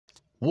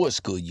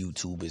What's good,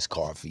 YouTube? It's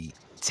Coffee.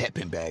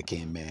 Tapping back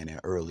in, man. And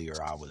earlier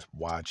I was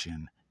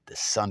watching the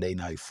Sunday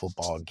night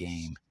football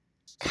game,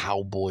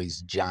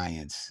 Cowboys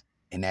Giants,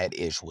 and that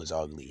ish was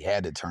ugly.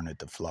 Had to turn it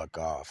the fuck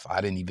off.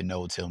 I didn't even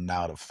know till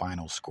now the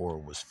final score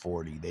was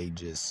 40. They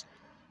just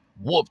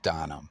whooped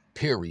on them,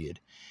 period.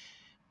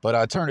 But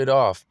I turned it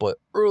off. But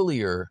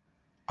earlier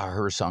I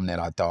heard something that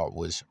I thought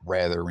was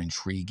rather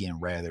intriguing,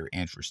 rather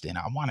interesting.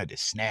 I wanted to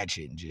snatch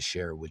it and just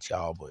share it with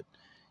y'all, but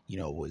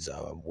was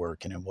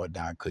working and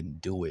whatnot. I couldn't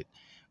do it.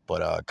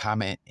 But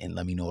comment and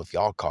let me know if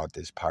y'all caught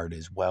this part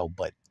as well.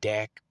 But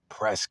Dak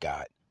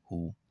Prescott,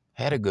 who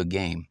had a good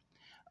game,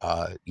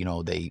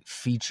 they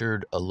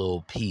featured a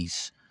little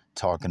piece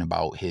talking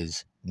about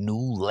his new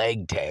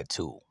leg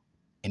tattoo.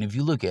 And if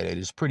you look at it,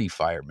 it's pretty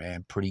fire,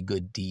 man. Pretty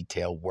good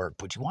detailed work.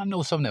 But you want to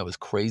know something that was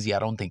crazy? I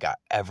don't think I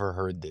ever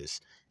heard this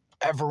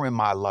ever in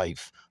my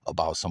life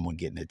about someone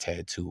getting a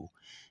tattoo.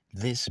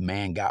 This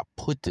man got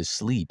put to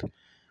sleep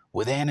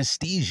with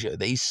anesthesia.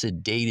 They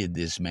sedated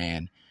this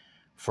man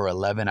for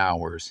 11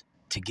 hours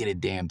to get a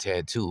damn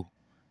tattoo.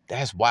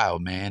 That's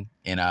wild, man.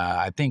 And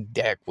I think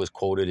Dak was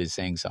quoted as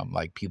saying something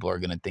like people are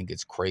going to think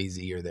it's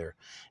crazy or they're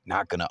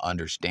not going to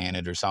understand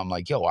it or something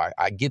like, yo,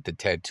 I get the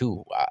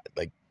tattoo.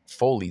 Like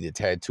Foley, the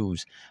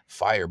tattoo's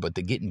fire, but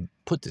the getting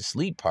put to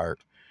sleep part,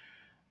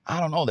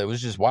 I don't know. That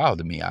was just wild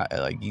to me.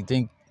 You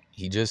think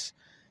he just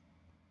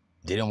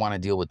didn't want to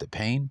deal with the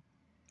pain?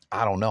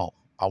 I don't know.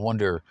 I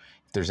wonder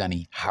if there's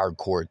any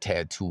hardcore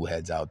tattoo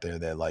heads out there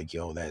that like,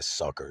 yo, that's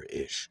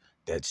sucker-ish.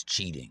 That's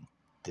cheating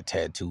the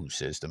tattoo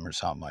system or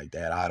something like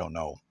that. I don't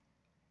know.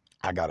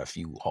 I got a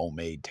few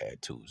homemade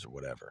tattoos or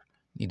whatever.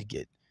 Need to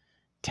get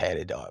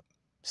tatted up.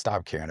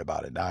 Stop caring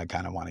about it. Now I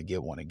kind of want to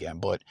get one again.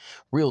 But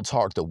real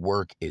talk, the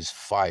work is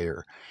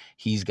fire.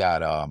 He's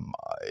got,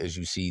 as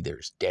you see,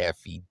 there's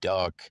Daffy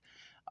Duck.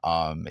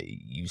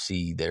 You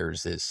see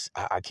there's this,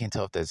 I can't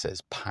tell if that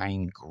says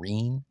Pine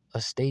Green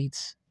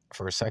Estates.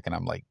 For a second,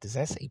 I'm like, does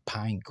that say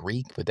Pine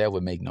Creek? But that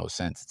would make no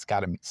sense. It's got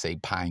to say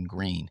Pine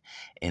Green.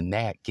 And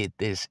that, get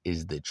this,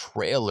 is the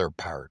trailer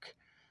park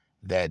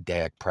that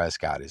Dak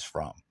Prescott is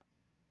from.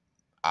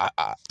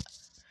 I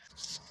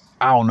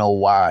don't know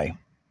why,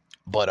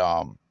 but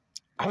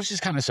I was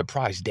just kind of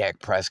surprised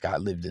Dak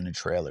Prescott lived in a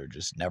trailer.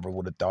 Just never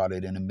would have thought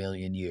it in a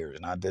million years.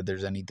 Not that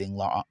there's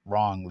anything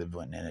wrong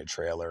living in a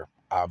trailer.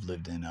 I've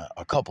lived in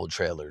a couple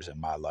trailers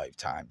in my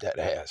lifetime, that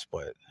has,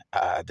 but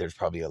there's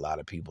probably a lot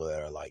of people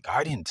that are like,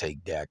 I didn't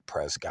take Dak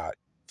Prescott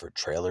for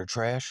trailer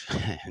trash.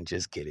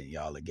 Just kidding,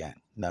 y'all. Again,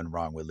 nothing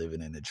wrong with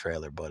living in a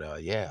trailer,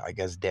 but yeah, I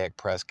guess Dak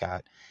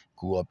Prescott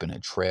grew up in a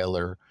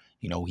trailer.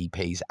 He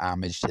pays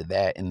homage to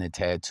that in the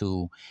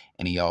tattoo,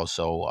 and he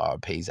also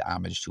pays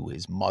homage to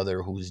his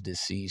mother, who's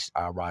deceased,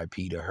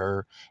 R.I.P. to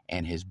her,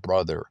 and his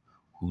brother,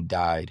 who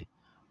died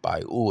by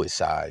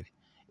suicide,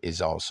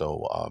 is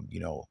also,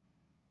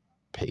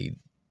 paid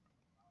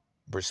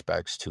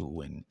respects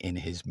to and in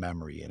his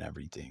memory and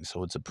everything.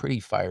 So it's a pretty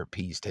fire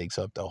piece, takes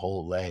up the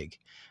whole leg.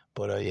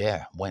 But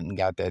yeah, went and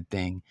got that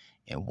thing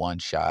in one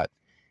shot,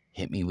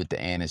 hit me with the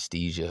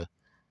anesthesia,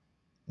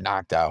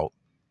 knocked out,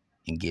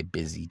 and get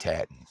busy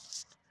tatting.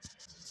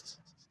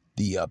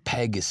 The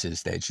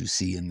Pegasus that you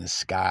see in the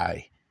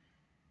sky,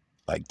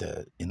 like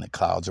in the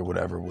clouds or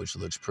whatever, which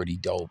looks pretty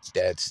dope,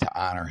 that's to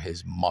honor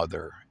his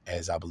mother,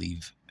 as I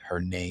believe her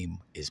name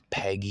is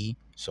Peggy,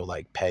 so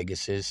like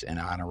Pegasus in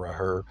honor of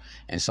her.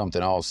 And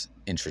something else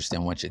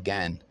interesting, which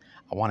again,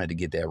 I wanted to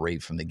get that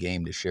rate from the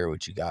game to share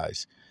with you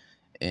guys,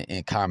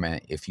 and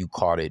comment if you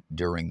caught it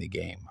during the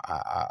game.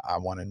 I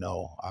want to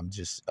know. I'm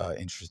just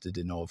interested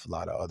to know if a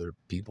lot of other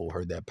people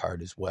heard that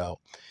part as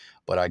well.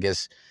 But I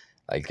guess,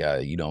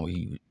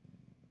 he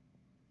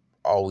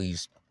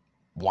always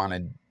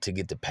wanted to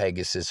get the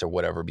Pegasus or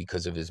whatever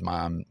because of his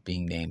mom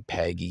being named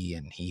Peggy,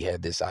 and he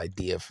had this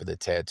idea for the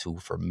tattoo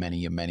for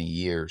many and many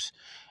years.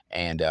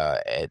 And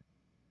at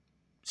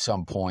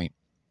some point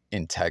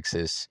in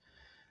Texas,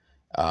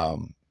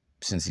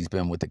 since he's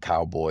been with the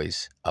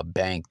Cowboys, a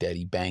bank that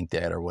he banked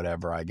at or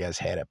whatever, I guess,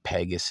 had a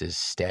Pegasus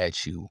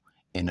statue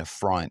in the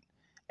front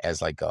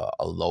as like a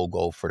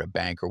logo for the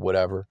bank or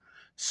whatever.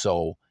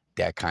 So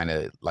that kind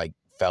of like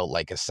felt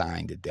like a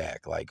sign to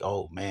Dak, like,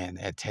 oh man,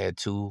 that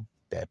tattoo,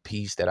 that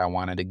piece that I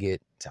wanted to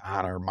get to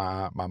honor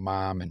my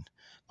mom and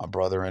my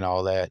brother and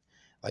all that,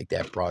 like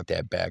that brought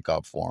that back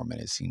up for him. And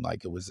it seemed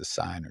like it was a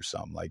sign or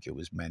something, like it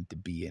was meant to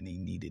be, and he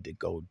needed to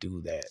go do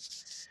that.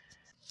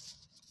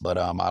 But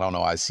I don't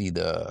know. I see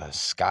the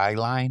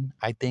skyline,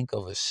 I think,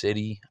 of a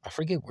city. I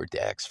forget where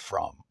Dak's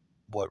from,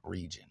 what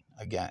region.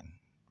 Again,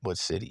 what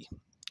city?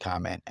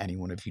 Comment,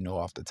 anyone, if you know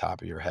off the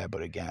top of your head.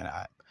 But again,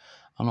 I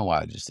don't know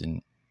why I just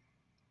didn't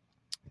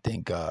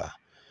think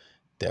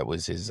that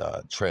was his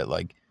trail,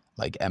 like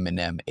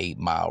Eminem 8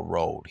 Mile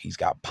Road. He's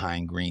got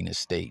Pine Green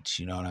Estates,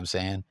 you know what I'm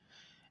saying?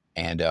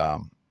 And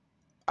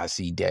I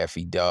see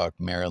Daffy Duck,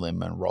 Marilyn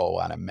Monroe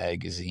on a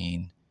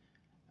magazine,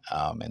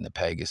 and the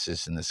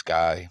Pegasus in the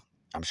sky.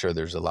 I'm sure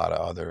there's a lot of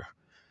other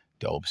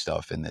dope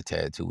stuff in the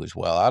tattoo as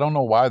well. I don't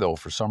know why, though.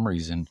 For some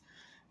reason,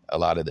 a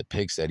lot of the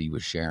pics that he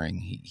was sharing,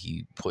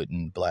 he put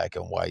in black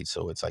and white,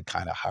 so it's like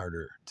kind of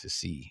harder to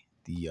see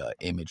the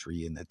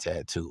imagery in the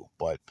tattoo.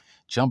 But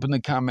jump in the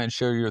comments,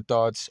 share your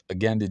thoughts.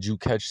 Again, did you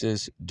catch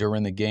this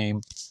during the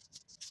game?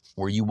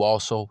 Were you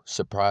also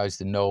surprised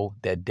to know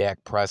that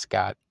Dak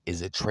Prescott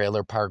is a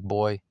trailer park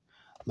boy?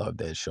 Love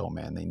that show,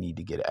 man. They need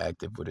to get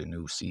active with a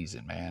new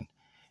season, man.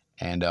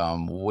 And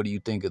what do you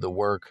think of the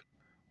work?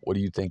 What do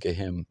you think of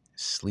him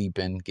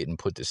sleeping, getting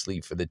put to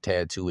sleep for the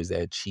tattoo? Is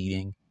that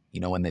cheating? You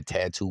know, in the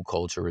tattoo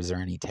culture, is there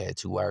any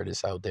tattoo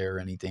artists out there or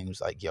anything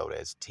who's like, yo,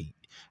 that's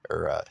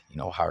or you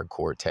know,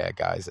 hardcore tat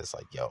guys that's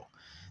like, yo,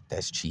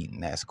 that's cheating,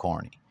 that's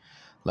corny.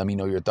 Let me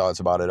know your thoughts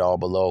about it all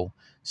below.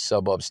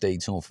 Sub up, stay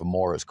tuned for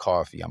more. It's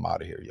Coffee. I'm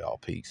out of here, y'all.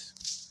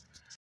 Peace.